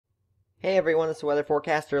Hey everyone, it's weather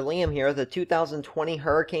forecaster Liam here with the 2020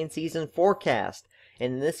 hurricane season forecast.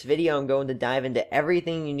 And in this video, I'm going to dive into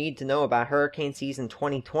everything you need to know about hurricane season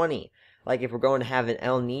 2020, like if we're going to have an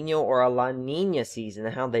El Nino or a La Nina season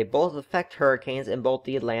and how they both affect hurricanes in both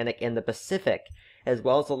the Atlantic and the Pacific, as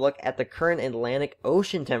well as a look at the current Atlantic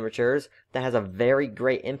Ocean temperatures that has a very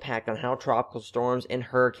great impact on how tropical storms and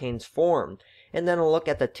hurricanes form. And then a look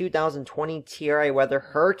at the 2020 TRA weather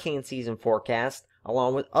hurricane season forecast,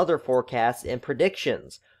 along with other forecasts and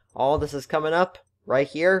predictions. All this is coming up right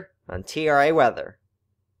here on TRA Weather.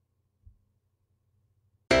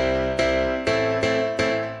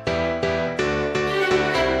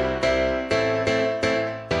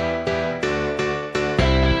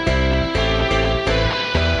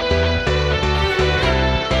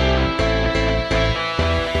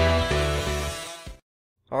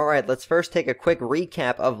 Alright, let's first take a quick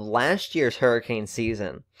recap of last year's hurricane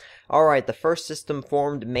season. Alright, the first system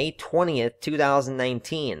formed May 20th,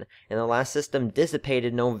 2019, and the last system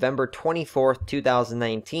dissipated November 24th,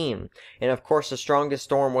 2019. And of course, the strongest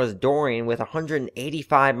storm was Dorian with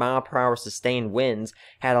 185 mile per hour sustained winds,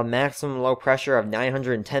 had a maximum low pressure of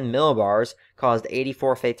 910 millibars, caused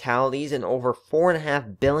 84 fatalities and over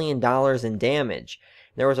 $4.5 billion in damage.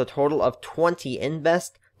 There was a total of 20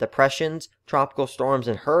 invest, depressions, tropical storms,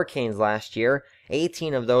 and hurricanes last year.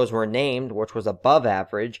 18 of those were named, which was above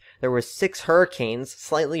average. There were 6 hurricanes,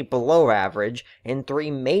 slightly below average, and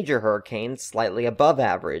 3 major hurricanes, slightly above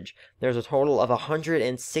average. There's a total of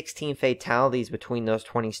 116 fatalities between those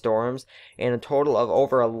 20 storms, and a total of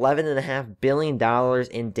over $11.5 billion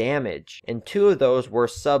in damage. And 2 of those were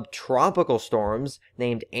subtropical storms,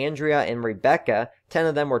 named Andrea and Rebecca. 10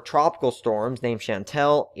 of them were tropical storms, named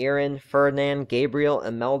Chantel, Erin, Ferdinand, Gabriel,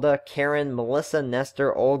 Imelda, Karen, Melissa,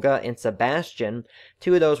 Nestor, Olga, and Sebastian.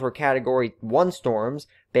 2 of those were Category 1 storms,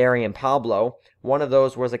 Barry and Pablo. 1 of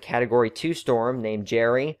those was a Category 2 storm named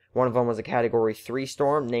Jerry. 1 of them was a Category 3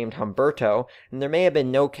 storm named Humberto. And there may have been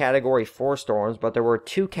no Category 4 storms, but there were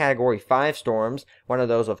 2 Category 5 storms, 1 of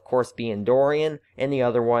those of course being Dorian, and the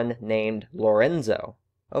other one named Lorenzo.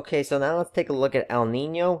 Okay, so now let's take a look at El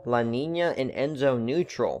Nino, La Nina, and Enzo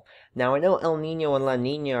neutral. Now I know El Nino and La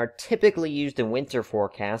Nina are typically used in winter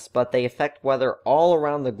forecasts, but they affect weather all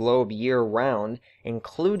around the globe year-round,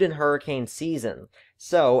 including hurricane season.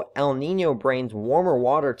 So, El Nino brings warmer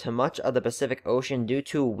water to much of the Pacific Ocean due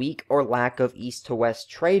to a weak or lack of east to west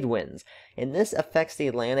trade winds, and this affects the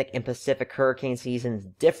Atlantic and Pacific hurricane seasons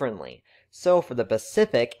differently. So for the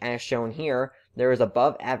Pacific, as shown here, there is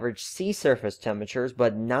above average sea surface temperatures,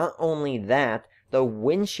 but not only that, the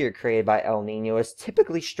wind shear created by El Nino is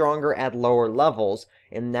typically stronger at lower levels,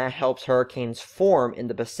 and that helps hurricanes form in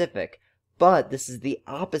the Pacific. But this is the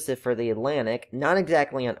opposite for the Atlantic, not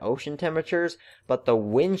exactly on ocean temperatures, but the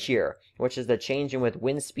wind shear, which is the changing with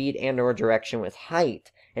wind speed and or direction with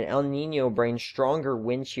height. And El Nino brings stronger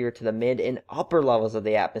wind shear to the mid and upper levels of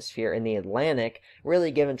the atmosphere in the Atlantic, really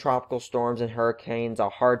giving tropical storms and hurricanes a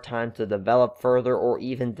hard time to develop further or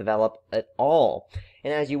even develop at all.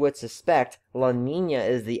 And as you would suspect, La Nina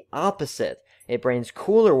is the opposite. It brings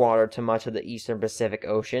cooler water to much of the eastern Pacific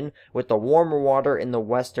Ocean, with the warmer water in the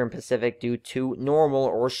western Pacific due to normal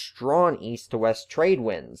or strong east to west trade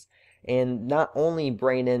winds. And not only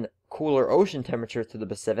bringing cooler ocean temperatures to the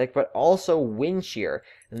Pacific, but also wind shear.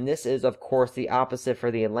 And this is, of course, the opposite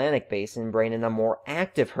for the Atlantic basin, bringing a more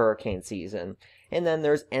active hurricane season. And then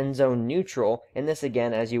there's Enzo neutral, and this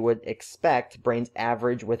again, as you would expect, brings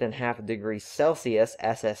average within half a degree Celsius,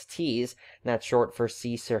 SSTs, and that's short for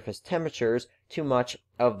sea surface temperatures, to much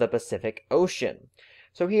of the Pacific Ocean.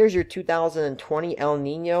 So here's your 2020 El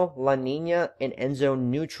Nino, La Nina, and Enzo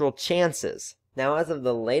neutral chances. Now, as of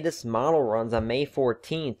the latest model runs on May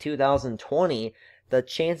 14, 2020, the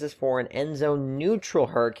chances for an Enzo neutral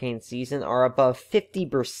hurricane season are above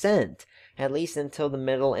 50%, at least until the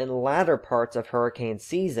middle and latter parts of hurricane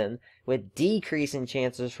season, with decreasing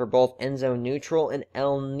chances for both Enzo neutral and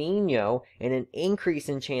El Nino, and an increase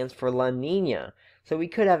in chance for La Nina. So we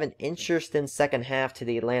could have an interesting second half to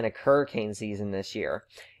the Atlantic hurricane season this year.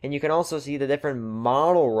 And you can also see the different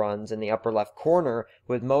model runs in the upper left corner,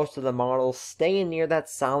 with most of the models staying near that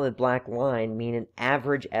solid black line, meaning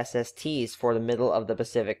average SSTs for the middle of the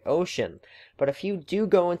Pacific Ocean. But a few do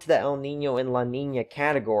go into the El Nino and La Nina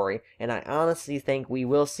category, and I honestly think we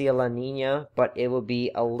will see a La Nina, but it will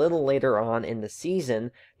be a little later on in the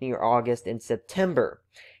season, near August and September.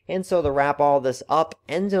 And so to wrap all this up,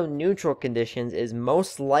 Enzo neutral conditions is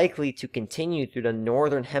most likely to continue through the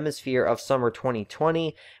northern hemisphere of summer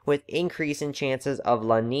 2020, with increasing chances of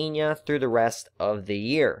La Nina through the rest of the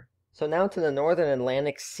year. So now to the northern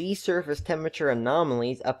Atlantic sea surface temperature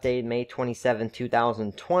anomalies updated May 27,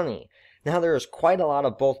 2020. Now there is quite a lot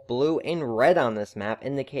of both blue and red on this map,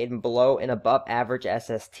 indicating below and above average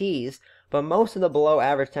SSTs, but most of the below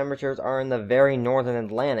average temperatures are in the very northern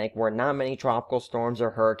Atlantic, where not many tropical storms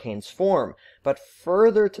or hurricanes form. But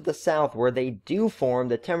further to the south, where they do form,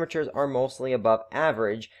 the temperatures are mostly above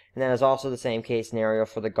average, and that is also the same case scenario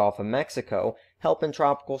for the Gulf of Mexico, helping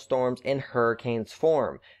tropical storms and hurricanes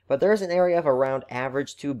form. But there's an area of around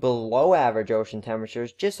average to below average ocean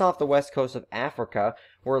temperatures just off the west coast of Africa,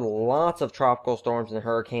 where lots of tropical storms and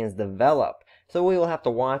hurricanes develop. So we will have to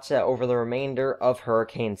watch that over the remainder of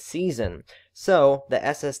hurricane season. So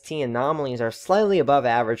the SST anomalies are slightly above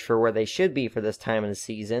average for where they should be for this time of the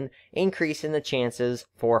season, increasing the chances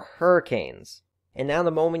for hurricanes. And now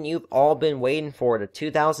the moment you've all been waiting for, the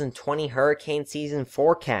 2020 hurricane season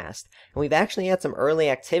forecast. And we've actually had some early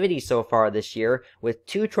activity so far this year, with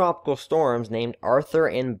 2 tropical storms named Arthur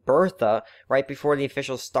and Bertha right before the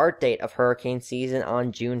official start date of hurricane season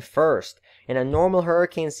on June 1st. And a normal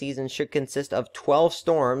hurricane season should consist of 12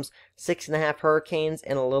 storms, 6.5 hurricanes,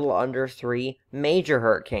 and a little under 3 major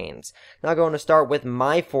hurricanes. Now going to start with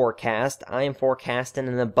my forecast. I am forecasting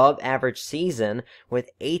an above average season with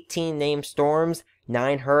 18 named storms,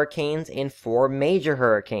 9 hurricanes, and 4 major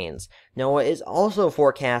hurricanes. NOAA is also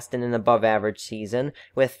forecasting an above average season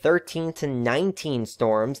with 13 to 19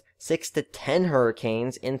 storms, 6 to 10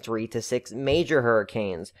 hurricanes, and 3 to 6 major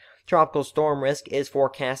hurricanes. Tropical storm risk is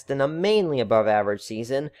forecasting a mainly above average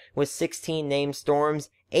season with 16 named storms,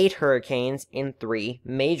 8 hurricanes, and 3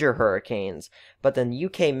 major hurricanes. But the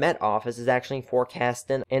UK Met Office is actually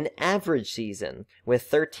forecasting an average season with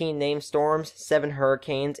 13 named storms, 7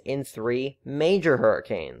 hurricanes, and 3 major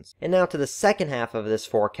hurricanes. And now to the second half of this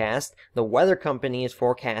forecast, the weather company is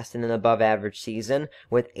forecasting an above average season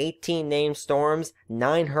with 18 named storms,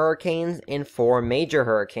 9 hurricanes, and 4 major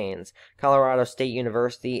hurricanes. Colorado State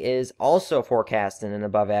University is also forecasting an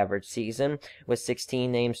above average season with 16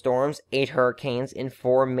 named storms, 8 hurricanes, and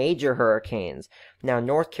 4 major hurricanes. Now,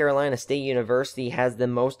 North Carolina State University has the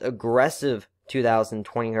most aggressive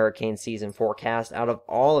 2020 hurricane season forecast out of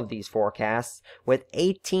all of these forecasts, with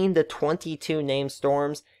 18 to 22 named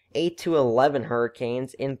storms, 8 to 11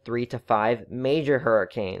 hurricanes, and 3 to 5 major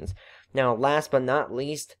hurricanes. Now, last but not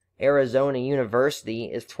least, Arizona University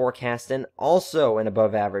is forecasting also an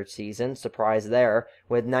above average season, surprise there,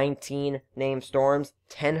 with 19 named storms,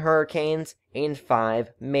 10 hurricanes, and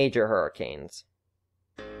 5 major hurricanes.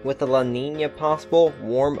 With the La Nina possible,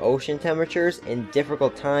 warm ocean temperatures, and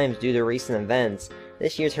difficult times due to recent events,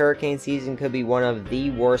 this year's hurricane season could be one of the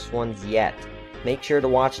worst ones yet. Make sure to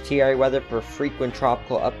watch TRA Weather for frequent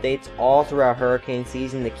tropical updates all throughout hurricane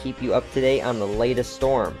season to keep you up to date on the latest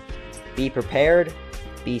storm. Be prepared,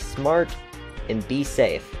 be smart, and be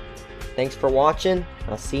safe. Thanks for watching.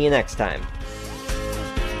 I'll see you next time.